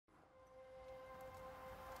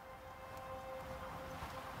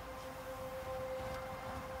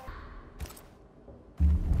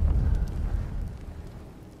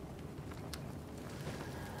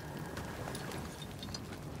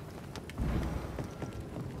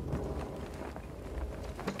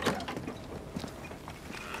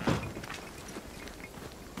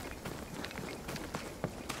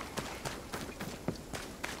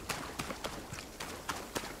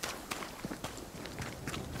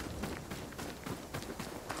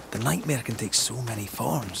nightmare can take so many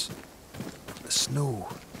forms. The snow,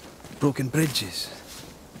 broken bridges,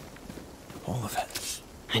 all of it.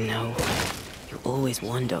 I know. You always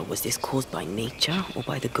wonder, was this caused by nature or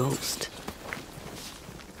by the ghost?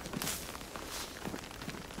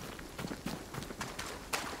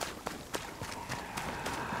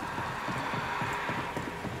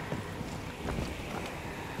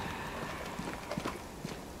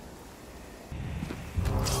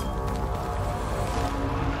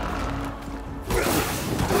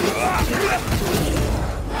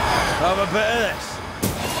 Have a bit of this.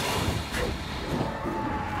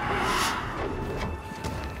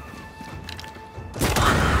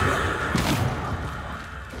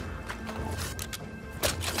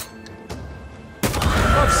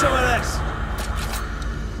 Have some of this.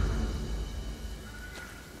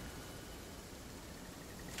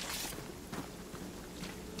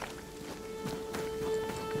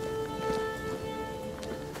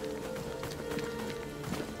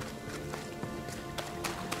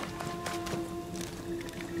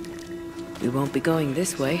 We won't be going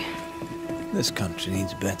this way. This country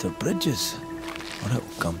needs better bridges, or it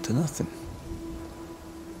will come to nothing.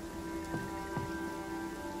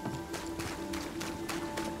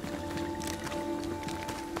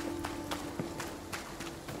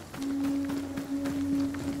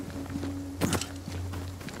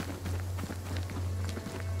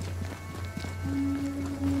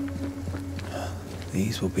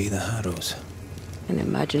 These will be the Harrows. An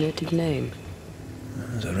imaginative name.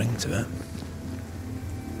 There's a ring to it.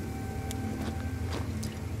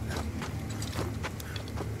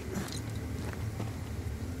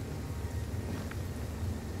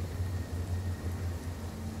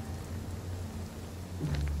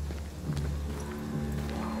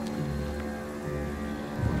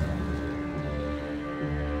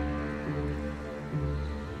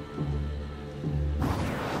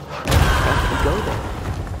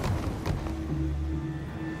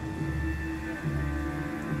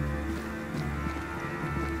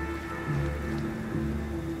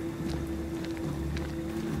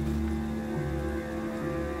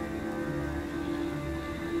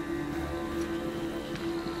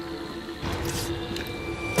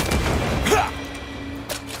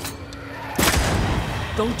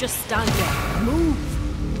 Don't just stand there. Move!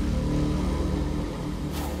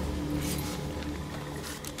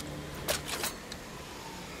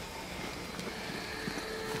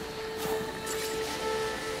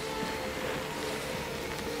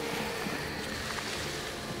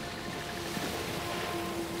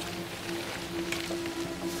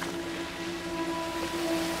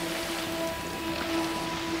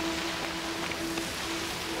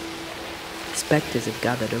 Spectres have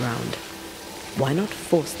gathered around. Why not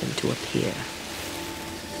force them to appear?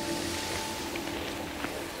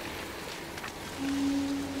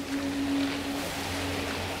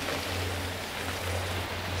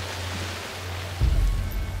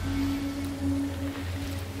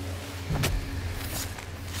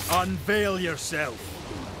 Unveil yourself.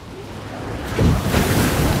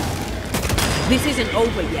 This isn't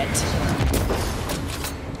over yet.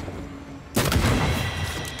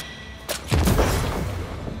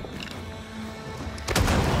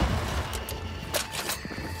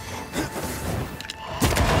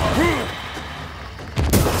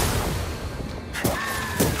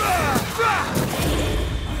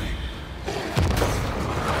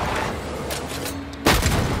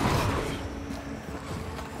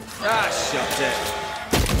 Shut it.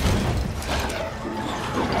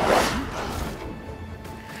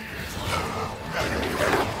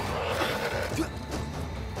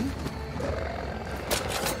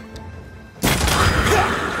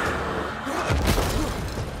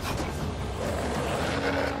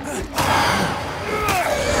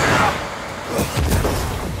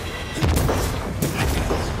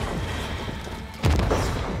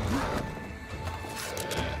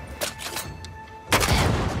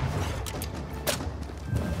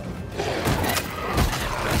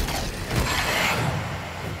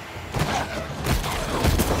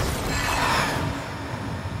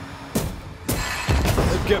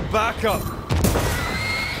 Get back up!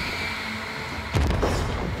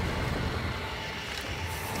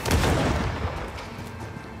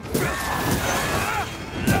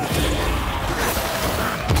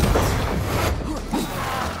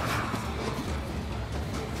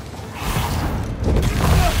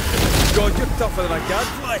 God, you're tougher than a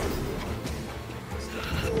gadfly!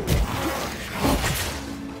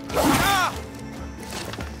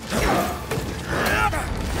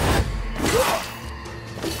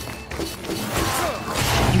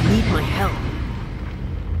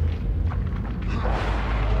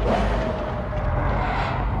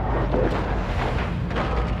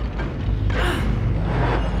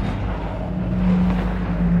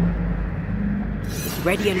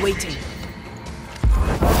 Ready and waiting.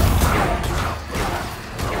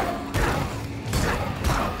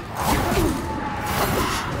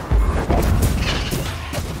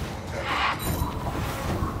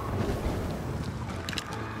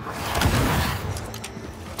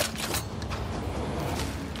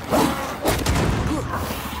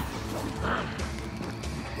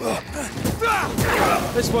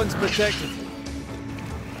 This one's protected.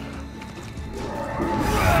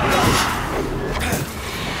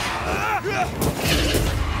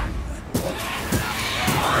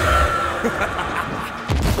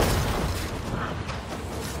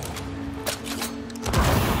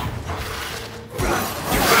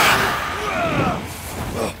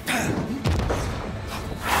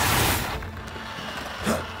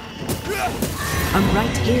 I'm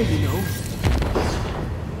right here, you know.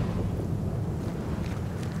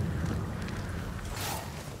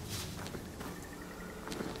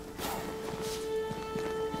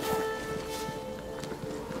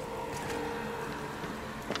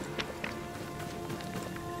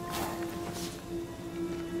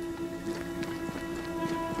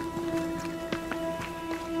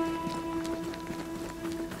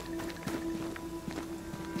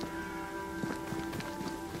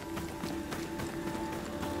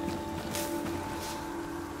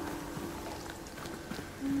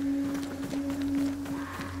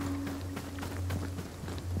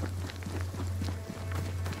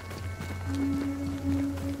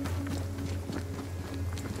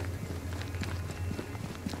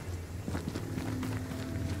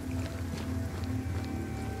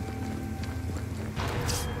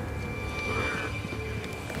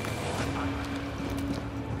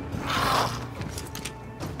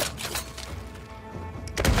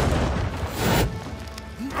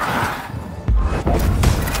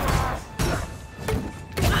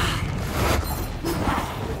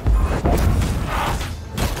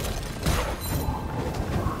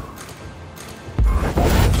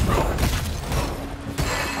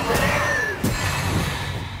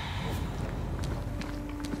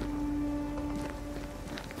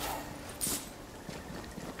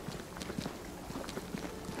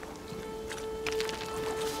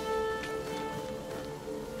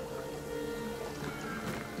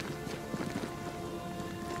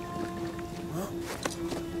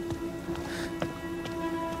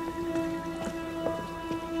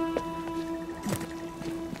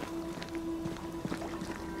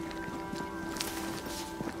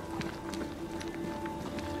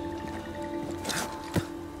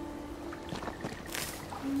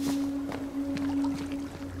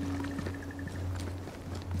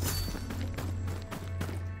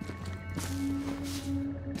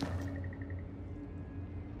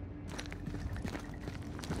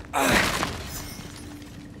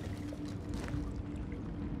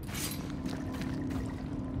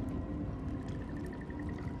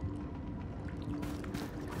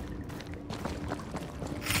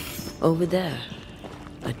 Over there,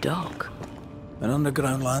 a dock. An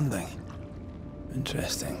underground landing.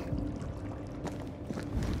 Interesting.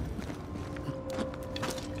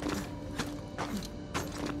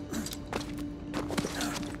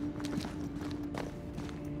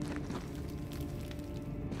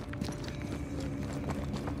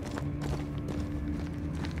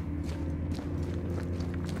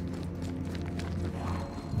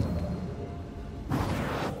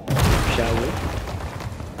 Shall we?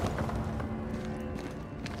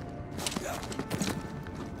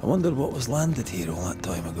 I wonder what was landed here all that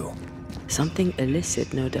time ago. Something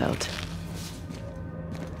illicit, no doubt.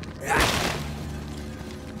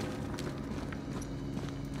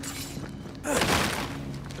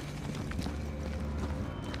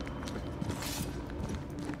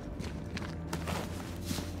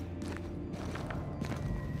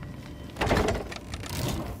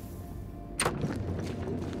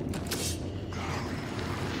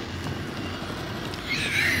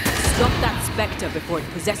 Stop that spectre before it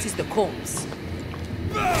possesses the corpse.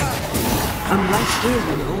 I'm right here,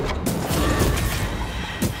 you know.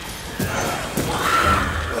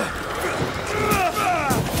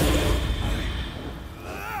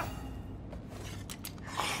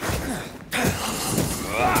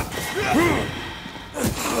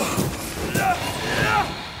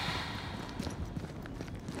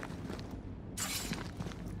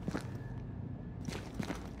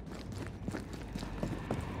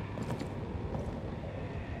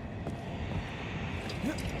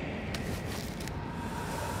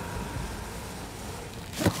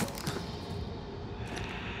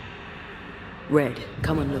 Red,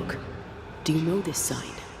 come and look. Do you know this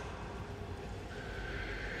sign?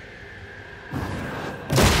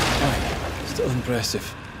 Aye, still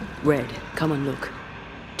impressive. Red, come and look.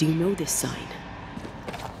 Do you know this sign?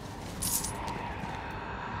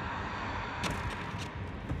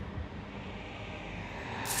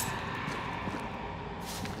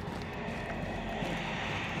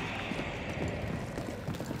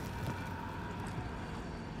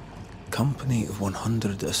 Company of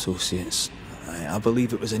 100 Associates. I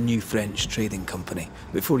believe it was a new French trading company,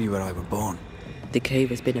 before you or I were born. The cave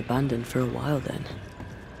has been abandoned for a while then.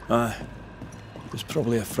 Aye. It was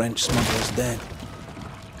probably a French smuggler's den.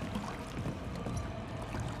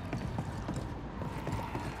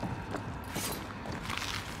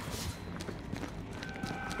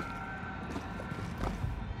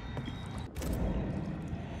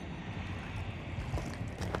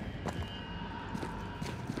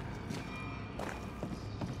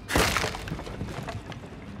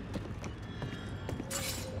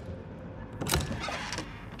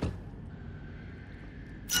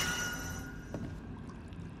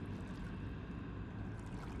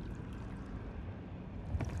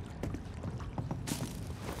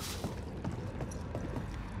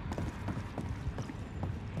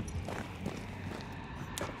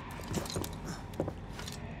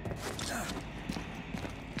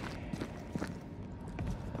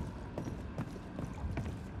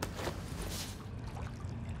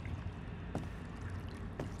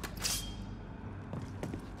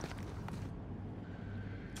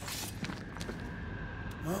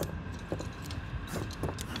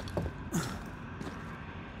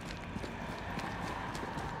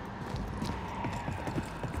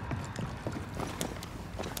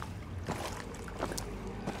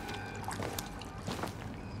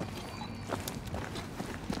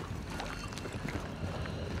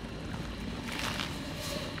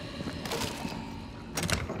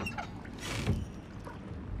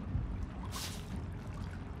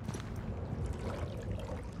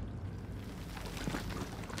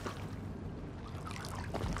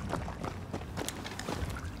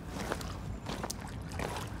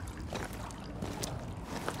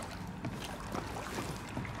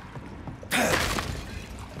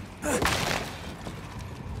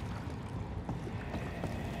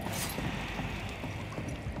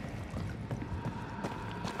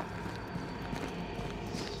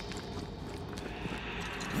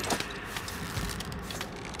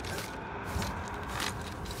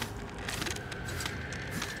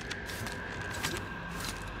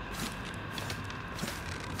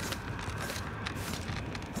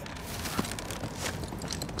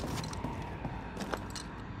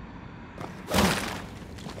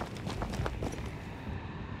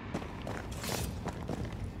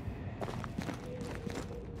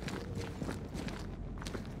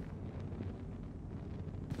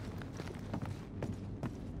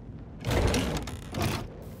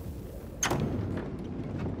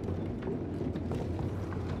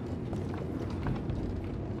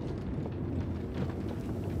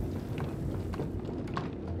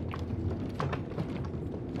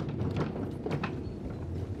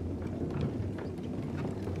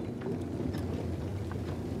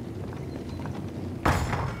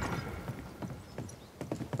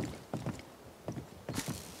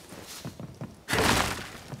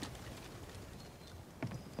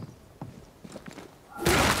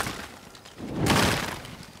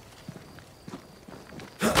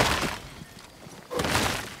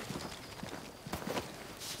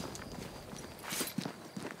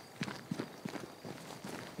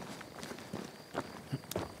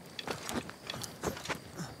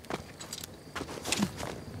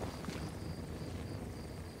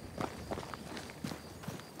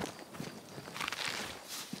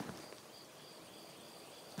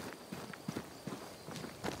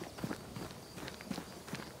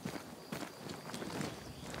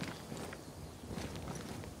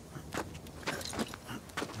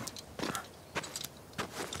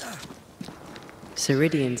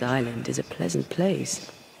 Ceridian's island is a pleasant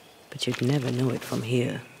place, but you'd never know it from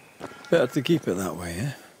here. Better to keep it that way,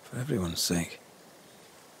 eh? For everyone's sake.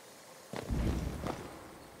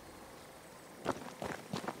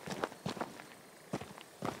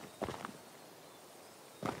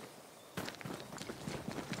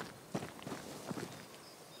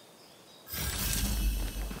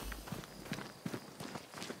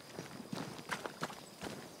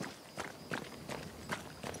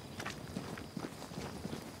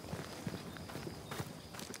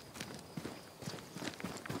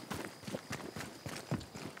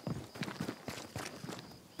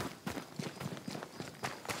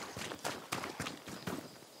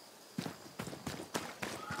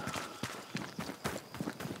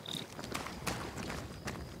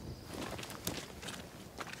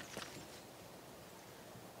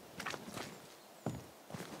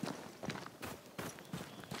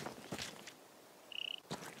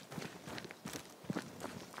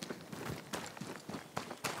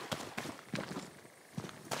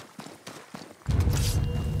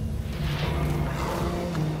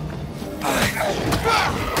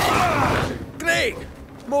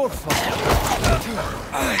 More fun.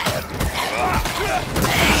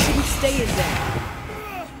 You shouldn't stay in there.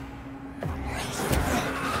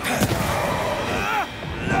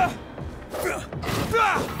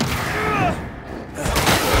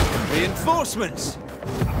 Reinforcements!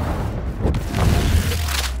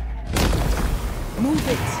 Move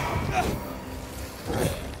it.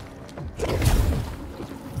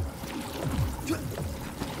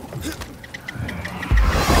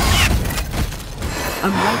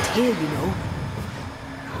 I'm right here, you know.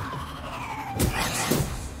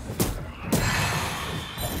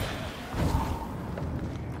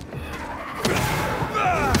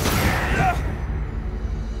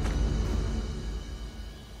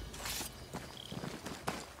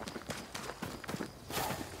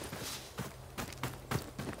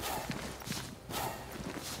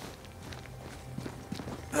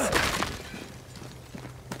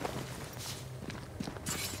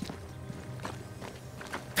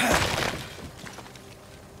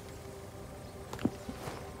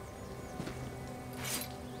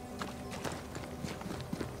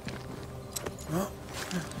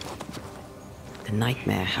 The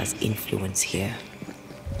nightmare has influence here.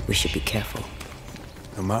 We should be careful.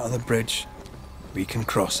 No matter the bridge, we can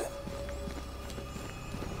cross it.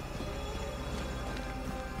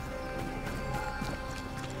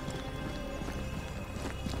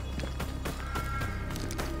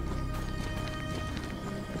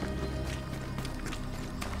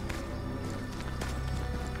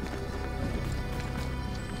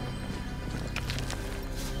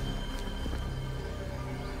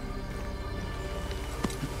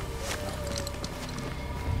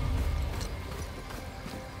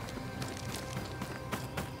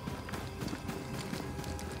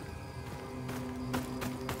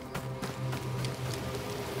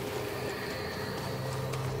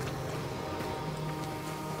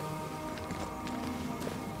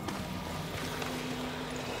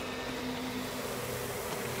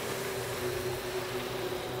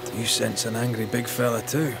 You sense an angry big fella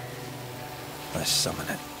too. Let's summon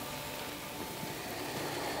it.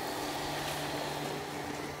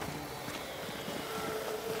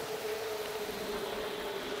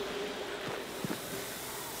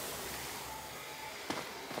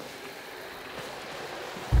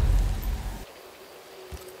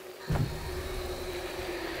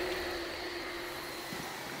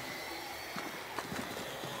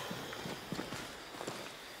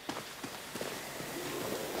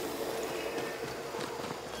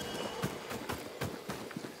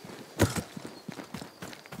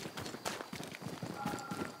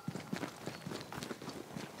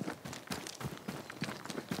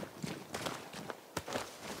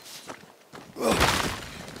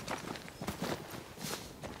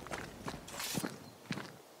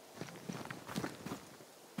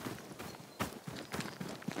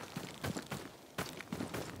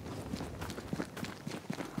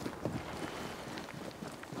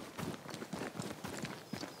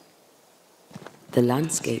 The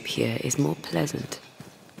landscape here is more pleasant.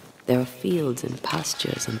 There are fields and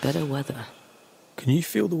pastures and better weather. Can you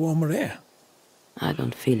feel the warmer air? I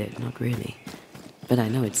don't feel it, not really. But I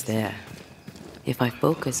know it's there. If I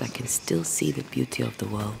focus, I can still see the beauty of the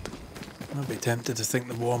world. I'd be tempted to think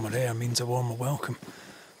the warmer air means a warmer welcome.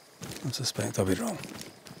 I suspect I'll be wrong.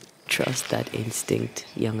 Trust that instinct,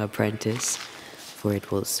 young apprentice, for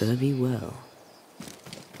it will serve you well.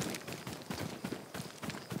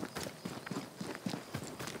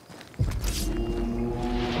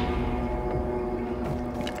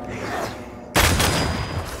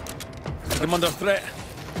 I'm under threat.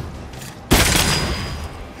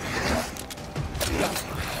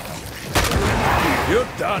 You're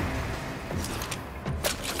done.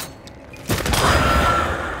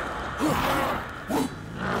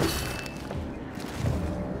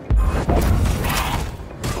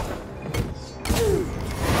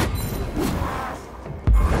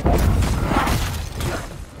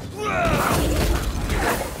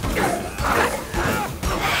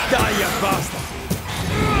 Die, you bastard!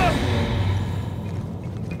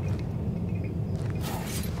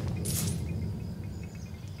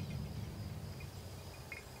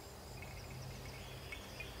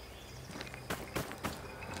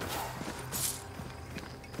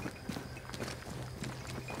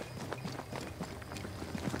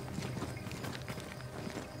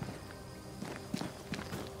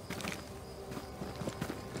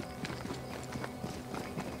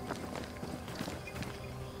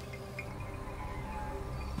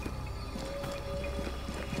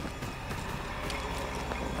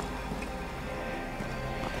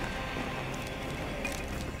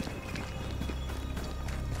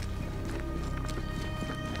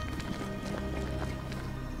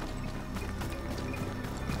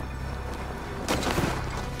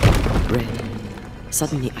 Red,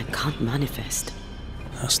 suddenly I can't manifest.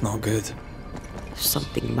 That's not good.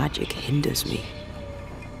 Something magic hinders me.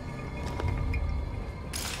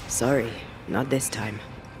 Sorry, not this time.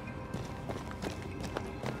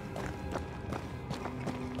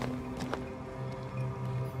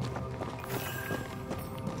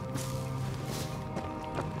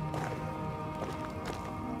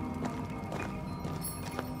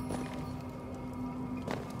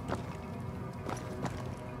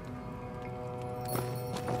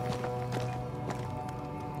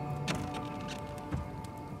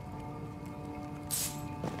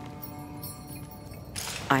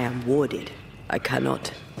 I am warded. I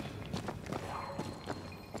cannot.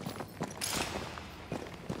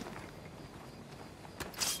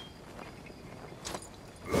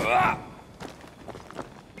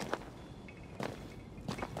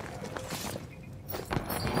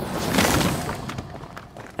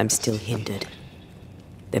 I'm still hindered.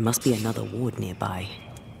 There must be another ward nearby.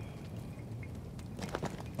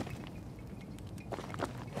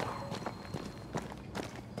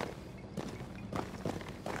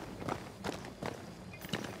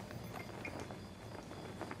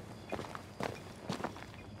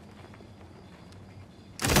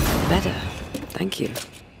 Better. Thank you.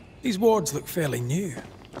 These wards look fairly new.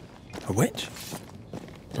 A witch?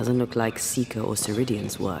 Doesn't look like Seeker or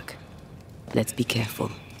Ceridian's work. Let's be careful.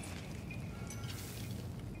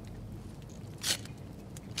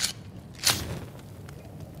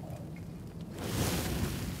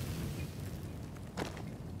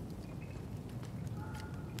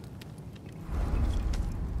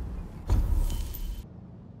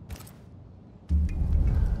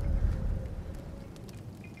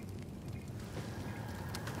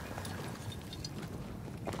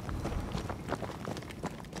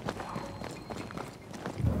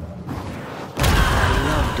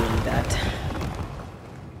 Doing that.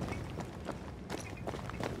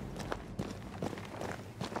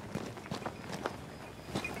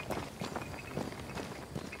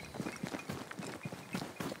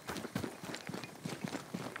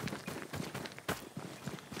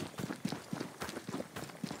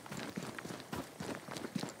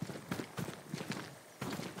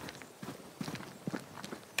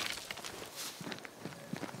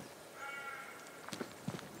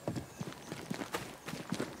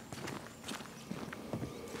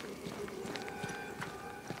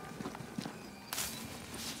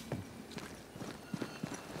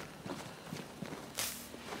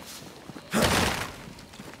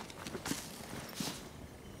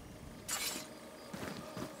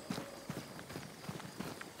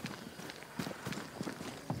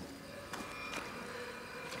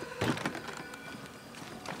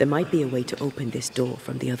 There might be a way to open this door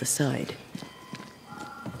from the other side.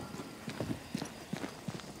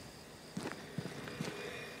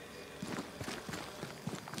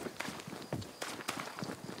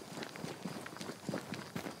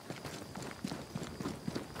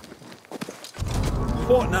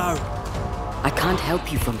 What now? I can't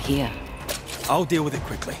help you from here. I'll deal with it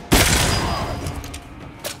quickly.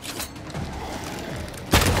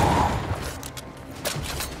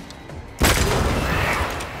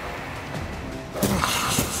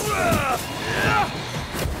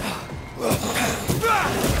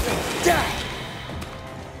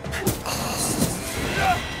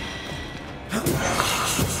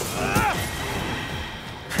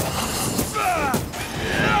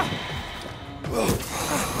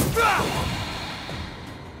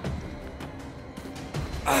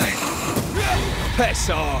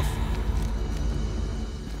 Piss off!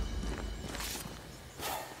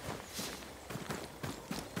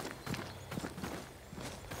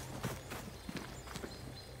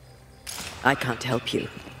 I can't help you.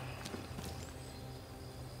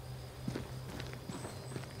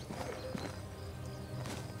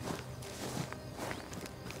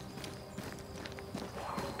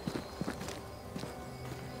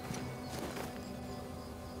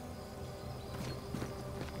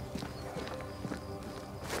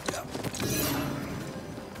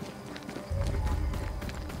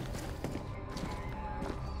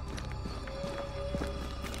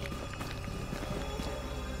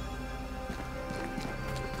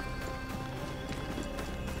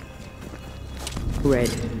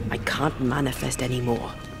 Red, I can't manifest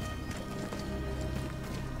anymore.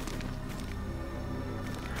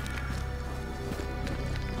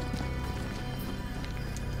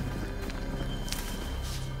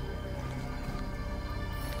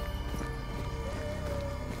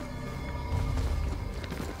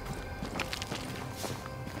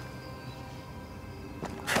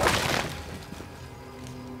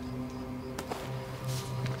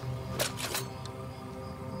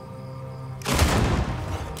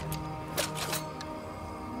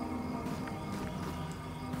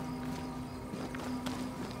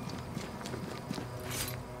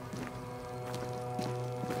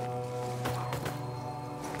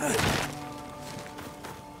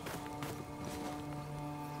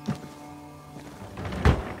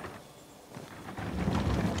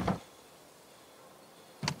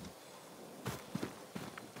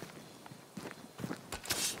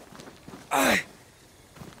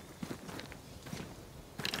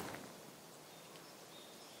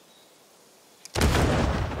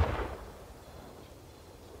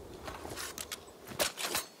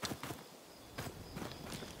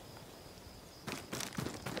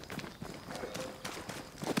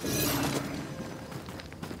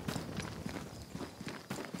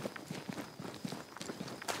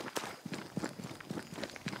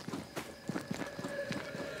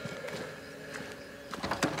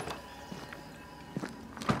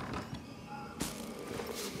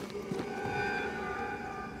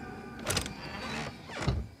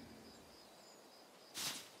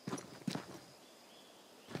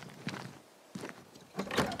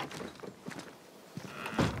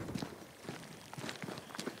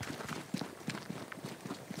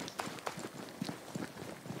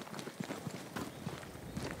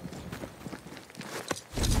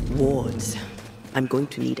 Wards. I'm going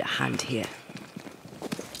to need a hand here.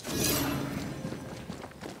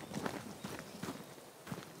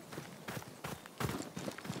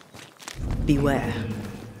 Beware.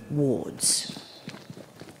 Wards.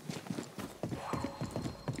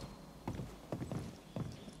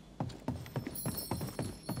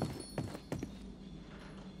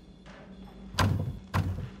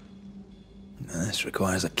 This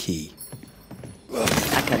requires a key.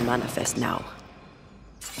 I can manifest now.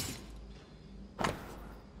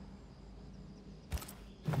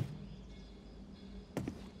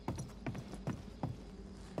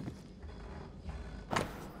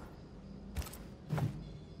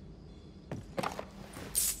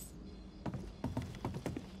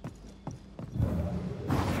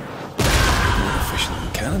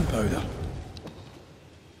 Cannon powder.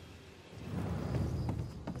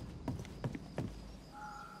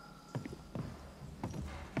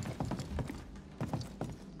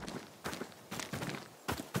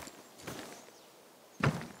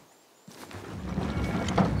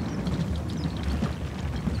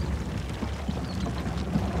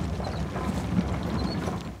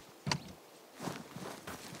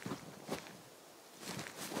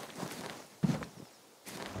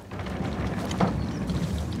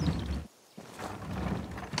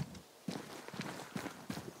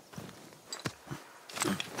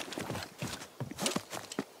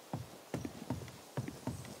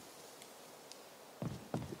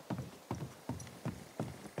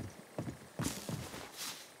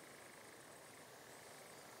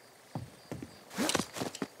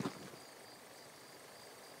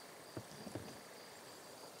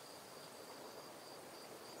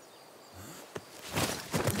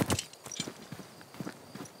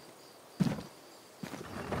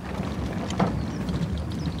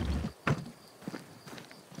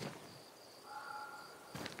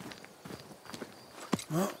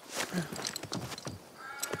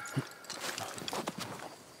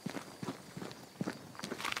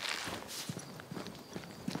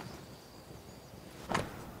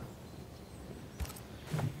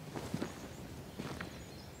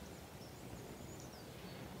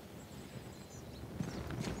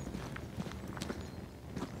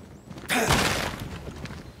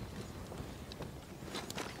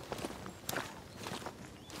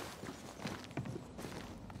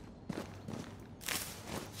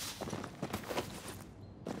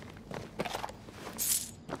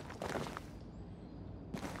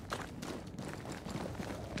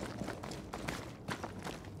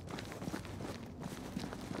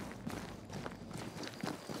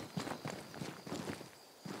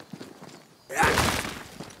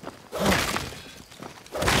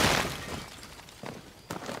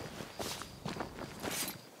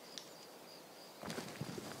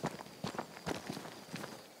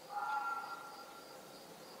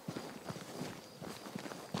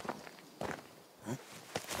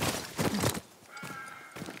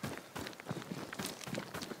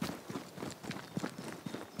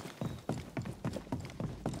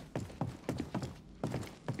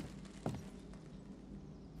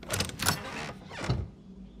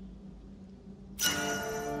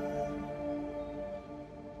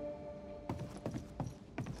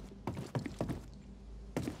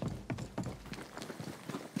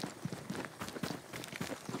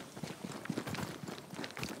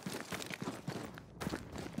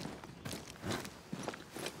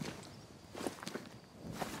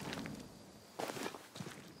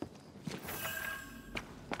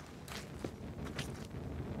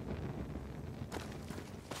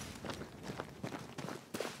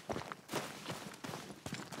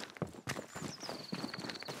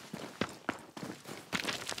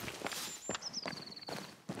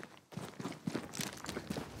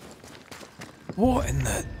 What in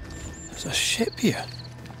the... There's a ship here.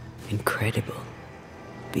 Incredible.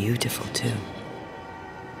 Beautiful, too.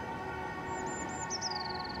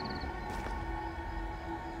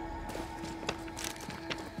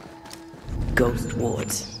 Ghost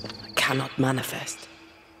wards cannot manifest.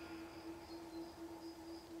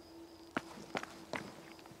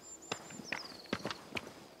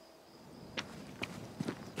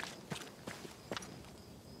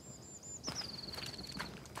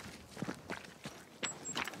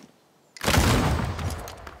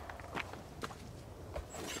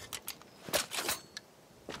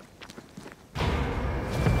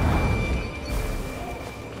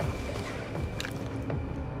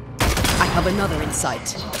 I have another in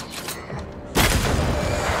sight.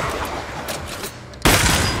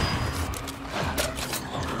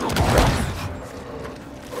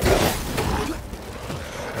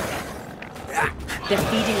 They're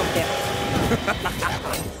feeding on death.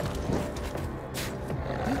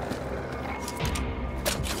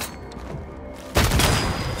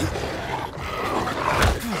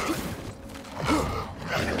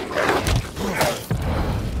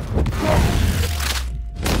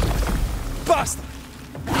 Bastard!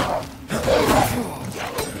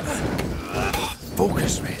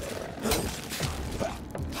 Focus, Red.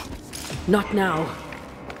 Not now.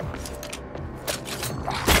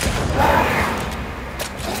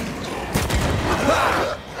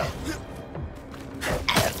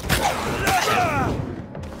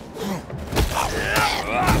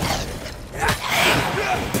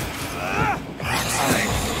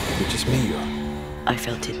 You're just me, or? I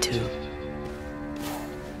felt it too.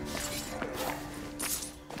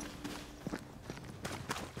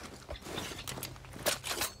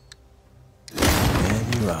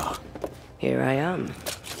 There you are. Here I am.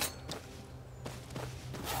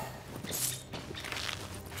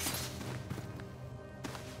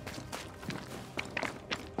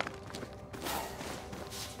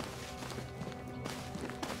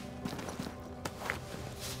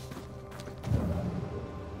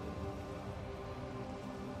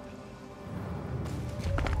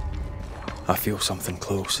 I feel something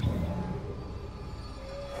close.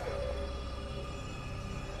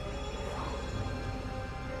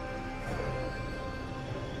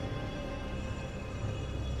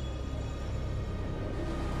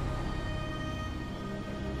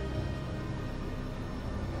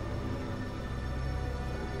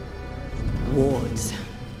 Wards.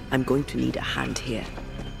 I'm going to need a hand here.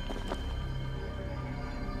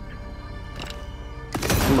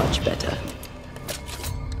 Much better.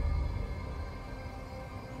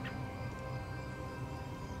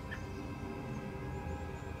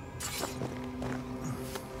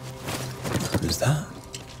 Who's that?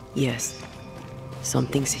 Yes.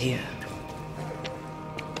 Something's here.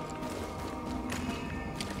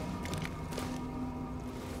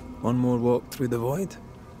 One more walk through the void?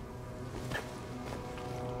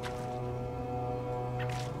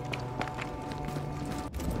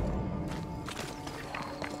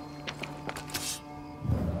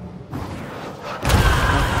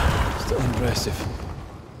 Still impressive.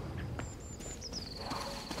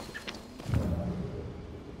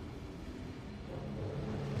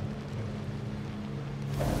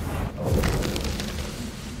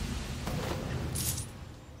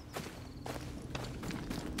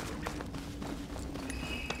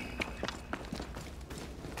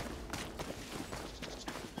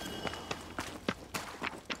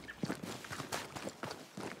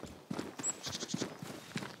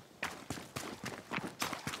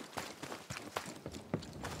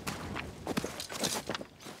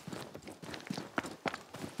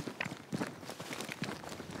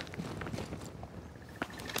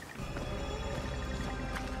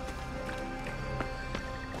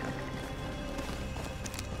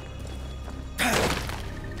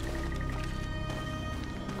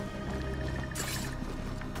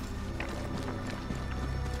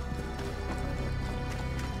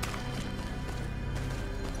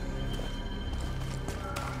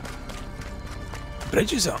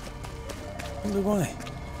 Bridges up. Wonder why.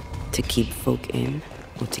 To keep folk in,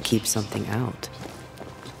 or to keep something out?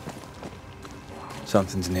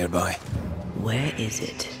 Something's nearby. Where is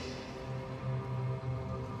it?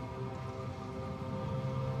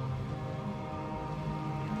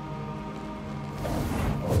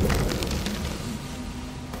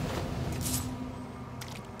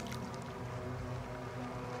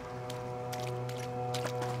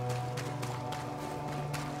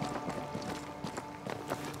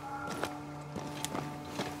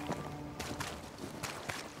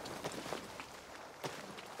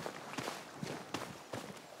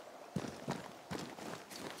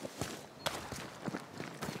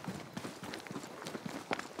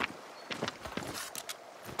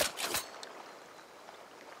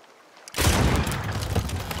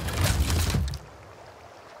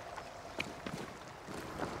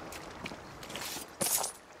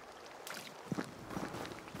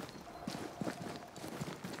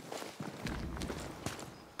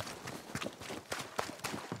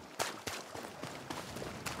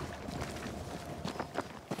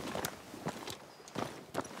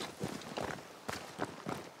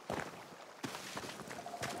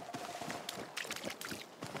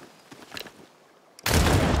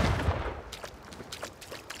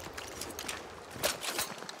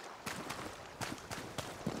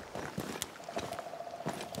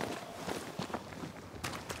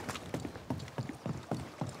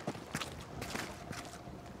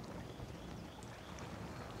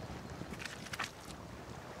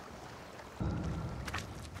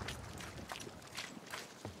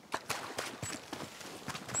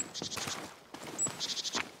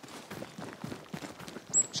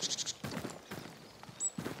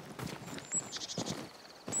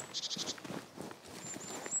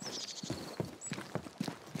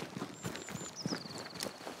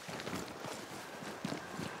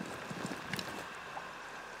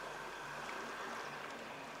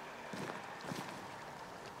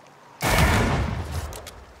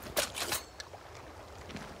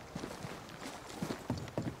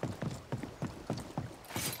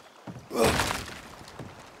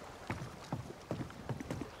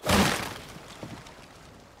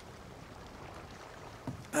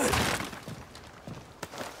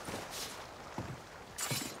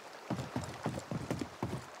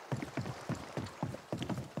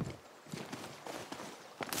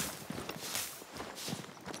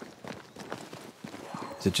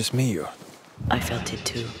 Is it just me, or...? I felt it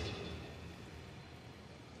too.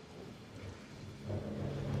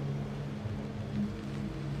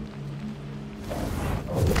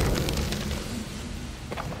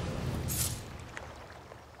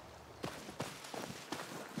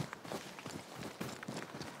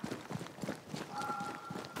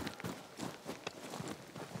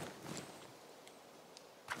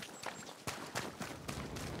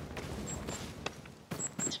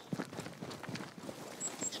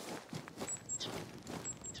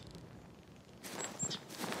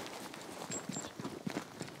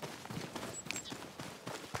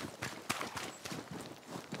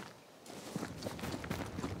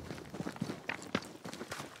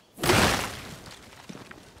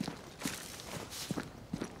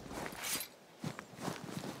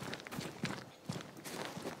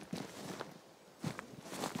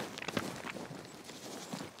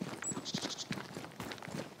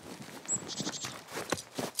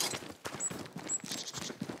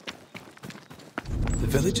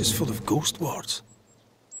 The village is full of ghost wards.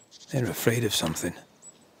 They're afraid of something.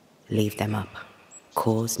 Leave them up.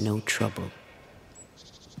 Cause no trouble.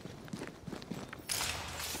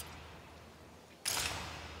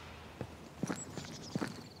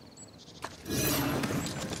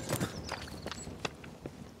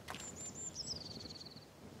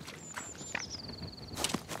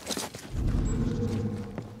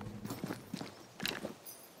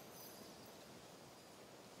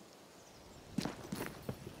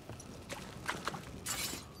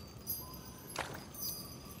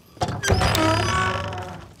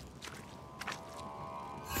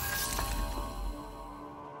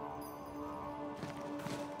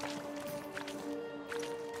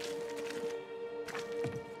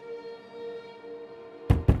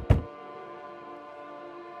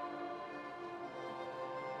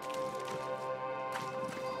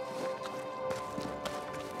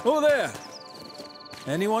 Oh there!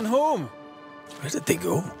 Anyone home? Where did they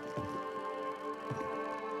go?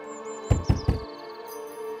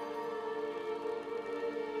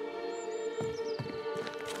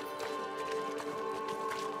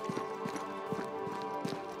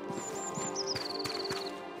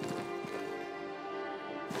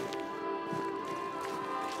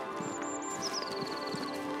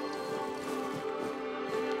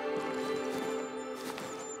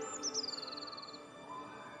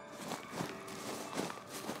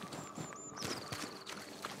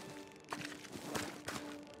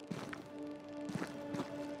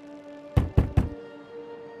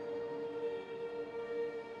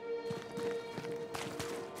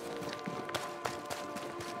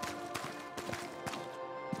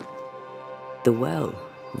 The well,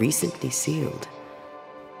 recently sealed.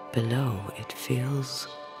 Below, it feels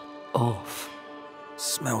off.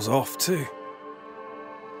 Smells off, too.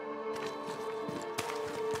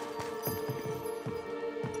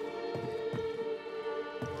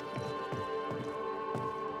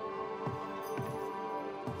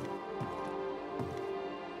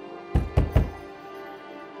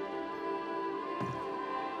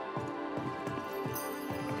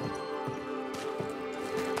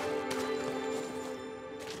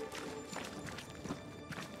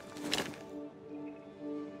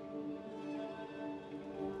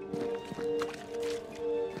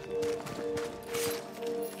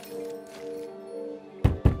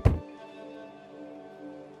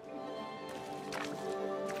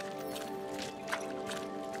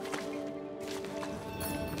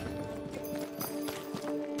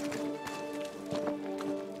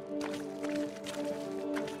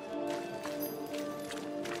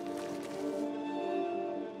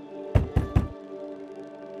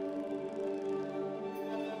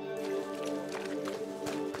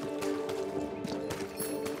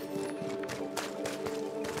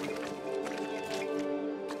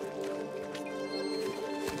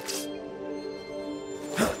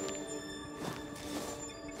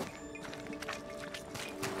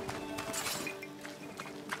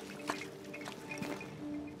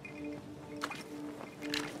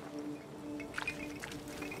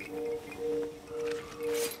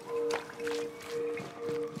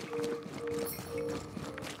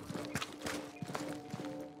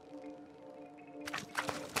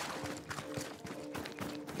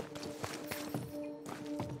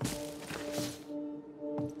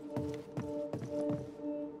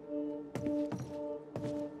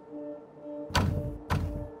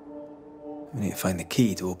 We need to find the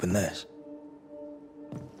key to open this.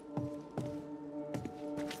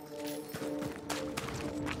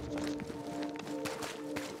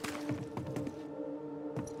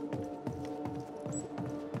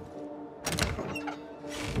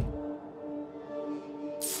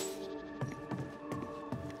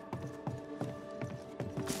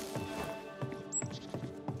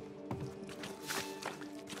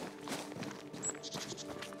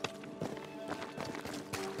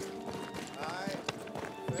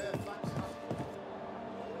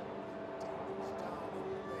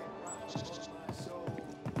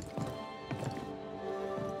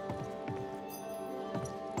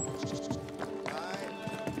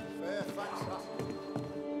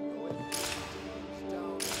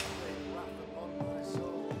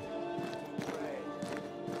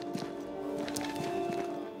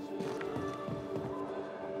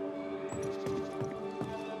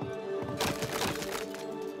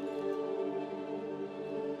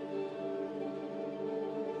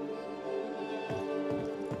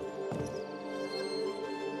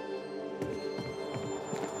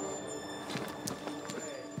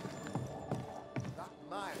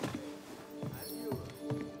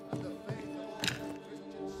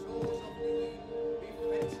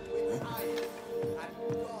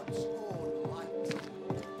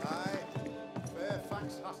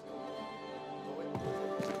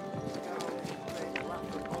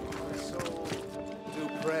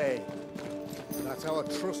 That our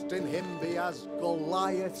trust in him be as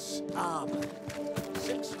Goliath's armor,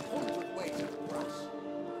 600 weight of brass,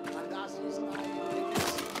 and as his iron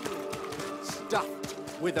stuffed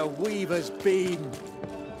with a weaver's beam.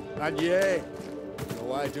 And yea,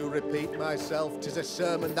 though I do repeat myself, 'tis a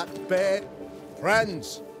sermon that bear.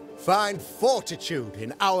 Friends, find fortitude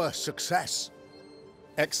in our success.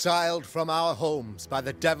 Exiled from our homes by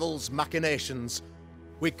the devil's machinations,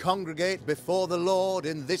 we congregate before the Lord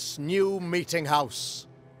in this new meeting house.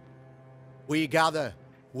 We gather,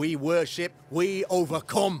 we worship, we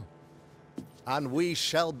overcome. And we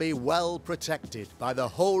shall be well protected by the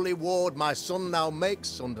holy ward my son now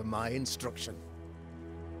makes under my instruction.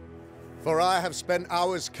 For I have spent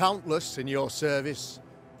hours countless in your service,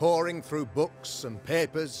 poring through books and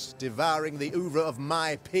papers, devouring the oeuvre of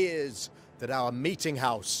my peers, that our meeting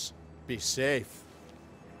house be safe.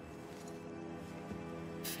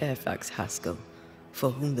 Fairfax Haskell, for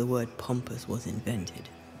whom the word pompous was invented.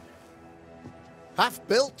 Half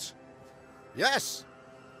built? Yes.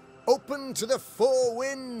 Open to the four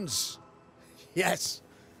winds? Yes.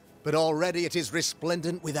 But already it is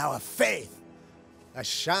resplendent with our faith. A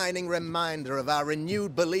shining reminder of our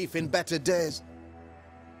renewed belief in better days.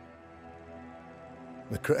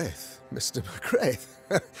 McCraith, Mr. McCraith.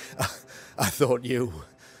 I thought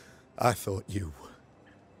you.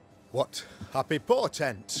 What happy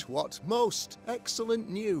portent, what most excellent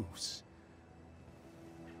news.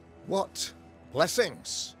 What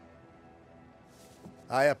blessings.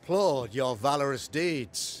 I applaud your valorous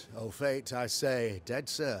deeds. O fate, I say, dead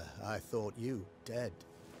sir, I thought you dead.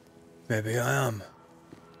 Maybe I am.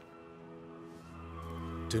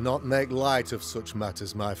 Do not make light of such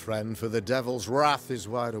matters, my friend, for the devil's wrath is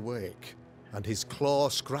wide awake, and his claw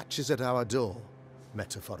scratches at our door,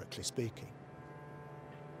 metaphorically speaking.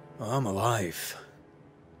 I'm alive.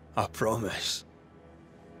 I promise.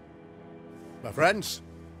 My friends,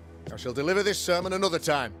 I shall deliver this sermon another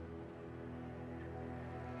time.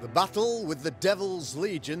 The battle with the devil's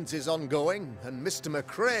legions is ongoing, and Mr.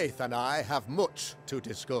 McCraith and I have much to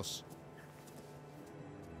discuss.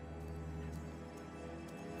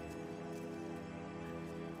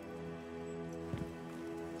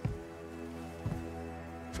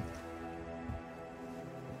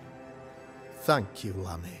 Thank you,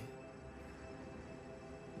 Lammy.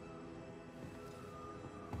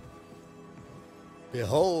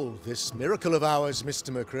 Behold this miracle of ours,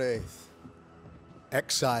 Mr. McCraith.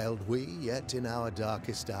 Exiled we, yet in our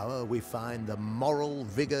darkest hour we find the moral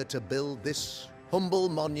vigor to build this humble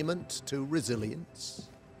monument to resilience.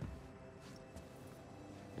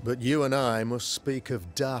 But you and I must speak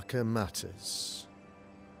of darker matters.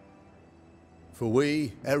 For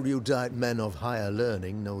we, erudite men of higher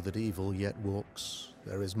learning, know that evil yet walks.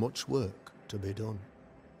 There is much work to be done.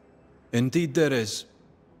 Indeed there is.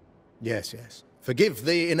 Yes, yes. Forgive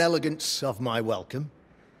the inelegance of my welcome.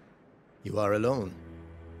 You are alone.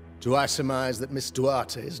 Do I surmise that Miss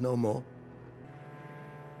Duarte is no more?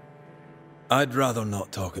 I'd rather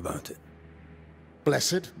not talk about it.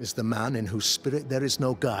 Blessed is the man in whose spirit there is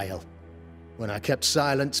no guile. When I kept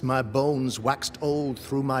silence, my bones waxed old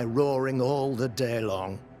through my roaring all the day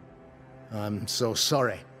long. I'm so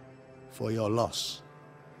sorry for your loss.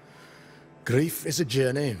 Grief is a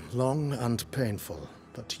journey, long and painful,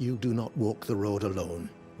 but you do not walk the road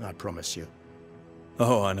alone, I promise you.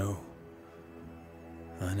 Oh, I know.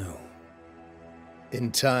 I know.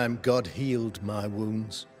 In time, God healed my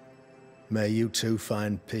wounds. May you too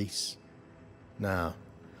find peace. Now,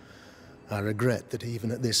 I regret that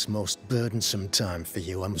even at this most burdensome time for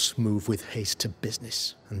you, I must move with haste to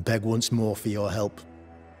business and beg once more for your help.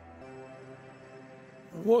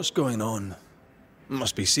 What's going on? It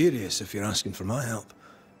must be serious if you're asking for my help.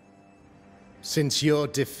 Since your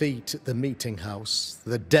defeat at the meeting house,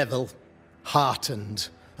 the devil, heartened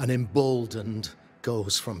and emboldened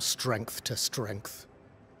goes from strength to strength.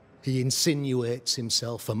 He insinuates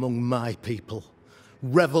himself among my people,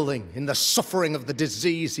 reveling in the suffering of the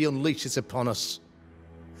disease he unleashes upon us.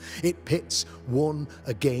 It pits one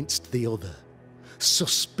against the other.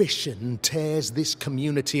 Suspicion tears this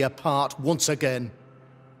community apart once again.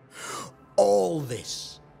 All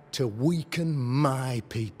this to weaken my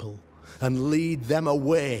people and lead them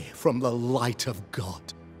away from the light of God.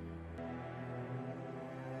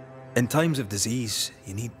 In times of disease,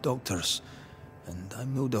 you need doctors, and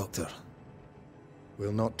I'm no doctor.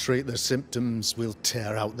 We'll not treat the symptoms, we'll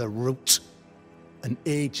tear out the root. An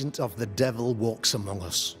agent of the devil walks among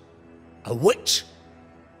us. A witch!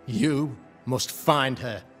 You must find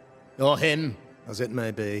her, or him, as it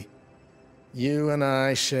may be. You and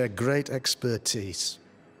I share great expertise,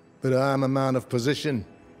 but I'm a man of position,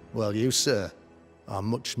 while you, sir, are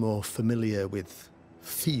much more familiar with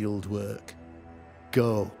field work.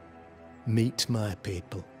 Go, meet my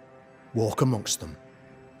people, walk amongst them.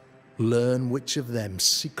 Learn which of them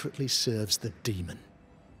secretly serves the demon,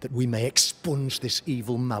 that we may expunge this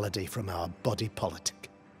evil malady from our body politic.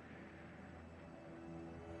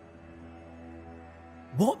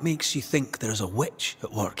 What makes you think there's a witch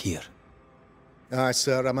at work here? Aye,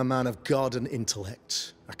 sir, I'm a man of God and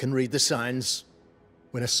intellect. I can read the signs.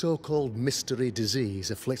 When a so-called mystery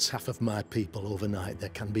disease afflicts half of my people overnight, there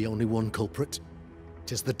can be only one culprit.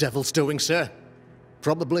 It is the devil's doing, sir.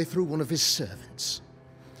 Probably through one of his servants.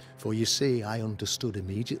 For you see, I understood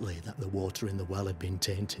immediately that the water in the well had been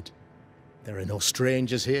tainted. There are no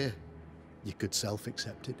strangers here. You could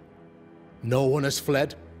self-accept it. No one has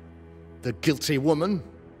fled. The guilty woman,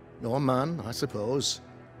 or man, I suppose,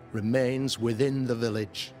 remains within the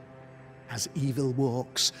village. As evil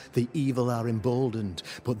walks, the evil are emboldened,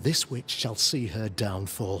 but this witch shall see her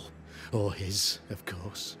downfall. Or his, of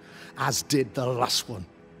course. As did the last one.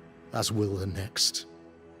 As will the next.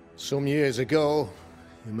 Some years ago,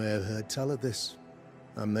 you may have heard tell of this.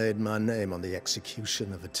 I made my name on the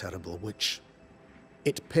execution of a terrible witch.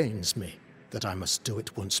 It pains me that I must do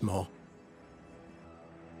it once more.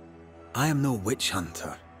 I am no witch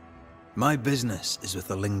hunter. My business is with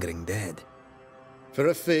the lingering dead. For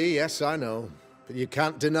a fee, yes, I know. But you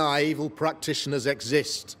can't deny evil practitioners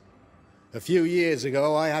exist. A few years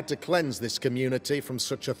ago, I had to cleanse this community from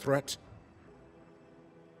such a threat.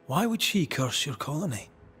 Why would she curse your colony?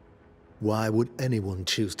 Why would anyone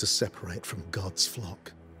choose to separate from God's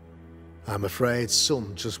flock? I'm afraid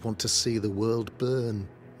some just want to see the world burn,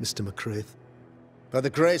 Mr. McCraith. By the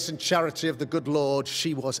grace and charity of the good Lord,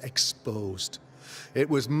 she was exposed. It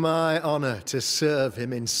was my honor to serve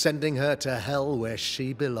him in sending her to hell where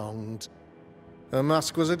she belonged. Her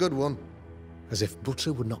mask was a good one, as if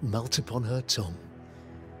butter would not melt upon her tongue.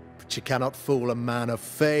 But you cannot fool a man of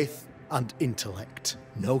faith and intellect.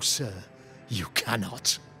 No, sir, you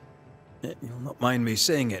cannot. You'll not mind me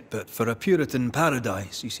saying it, but for a Puritan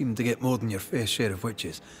paradise, you seem to get more than your fair share of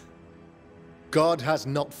witches. God has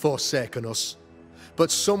not forsaken us,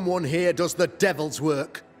 but someone here does the devil's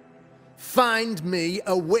work. Find me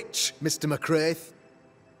a witch, Mr. McCraith.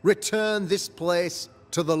 Return this place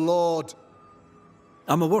to the Lord.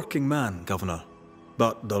 I'm a working man, Governor,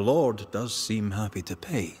 but the Lord does seem happy to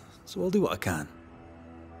pay, so I'll do what I can.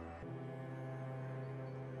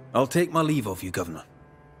 I'll take my leave of you, Governor.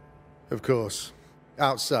 Of course.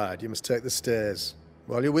 Outside, you must take the stairs.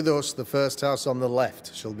 While you're with us, the first house on the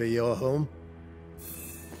left shall be your home.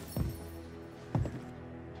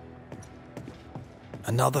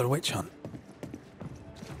 Another witch hunt.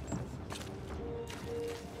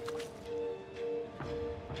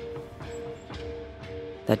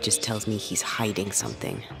 That just tells me he's hiding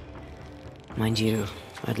something. Mind you,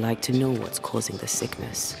 I'd like to know what's causing the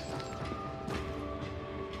sickness.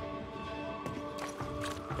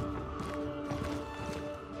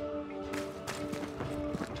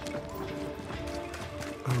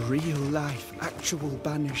 A real-life, actual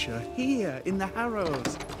Banisher here in the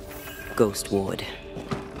Harrows. Ghost Ward.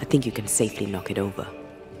 I think you can safely knock it over.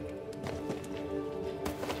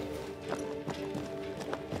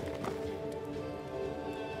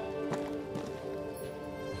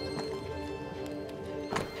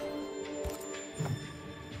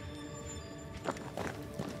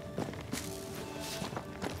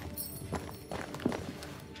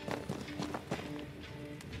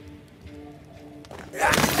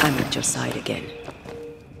 I'm at your side again.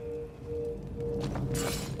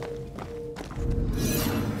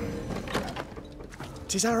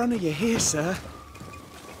 Tis our honour you're here, sir.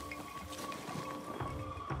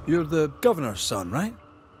 You're the Governor's son, right?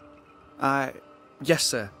 Yes,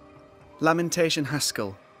 sir. Lamentation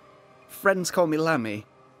Haskell. Friends call me Lammy.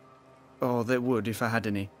 or there would if I had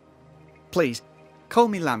any. Please, call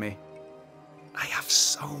me Lammy. I have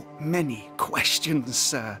so many questions,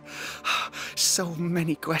 sir. So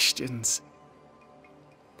many questions.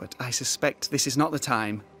 But I suspect this is not the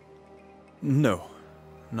time. No,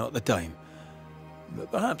 not the time.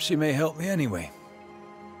 But perhaps you may help me anyway.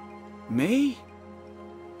 Me?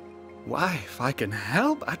 Why, if I can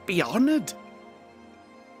help, I'd be honoured.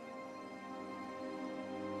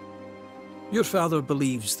 Your father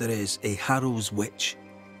believes there is a Harrows witch.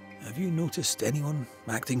 Have you noticed anyone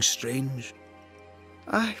acting strange?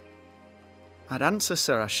 I'd answer,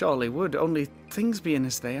 sir, I surely would, only things being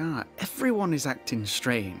as they are, everyone is acting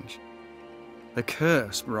strange. The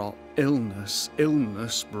curse brought illness,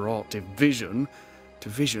 illness brought division,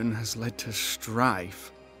 division has led to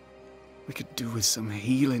strife. We could do with some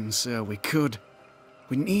healing, sir, we could.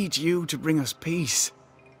 We need you to bring us peace.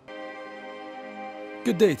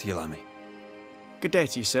 Good day to you, Lammy. Good day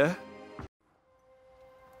to you, sir.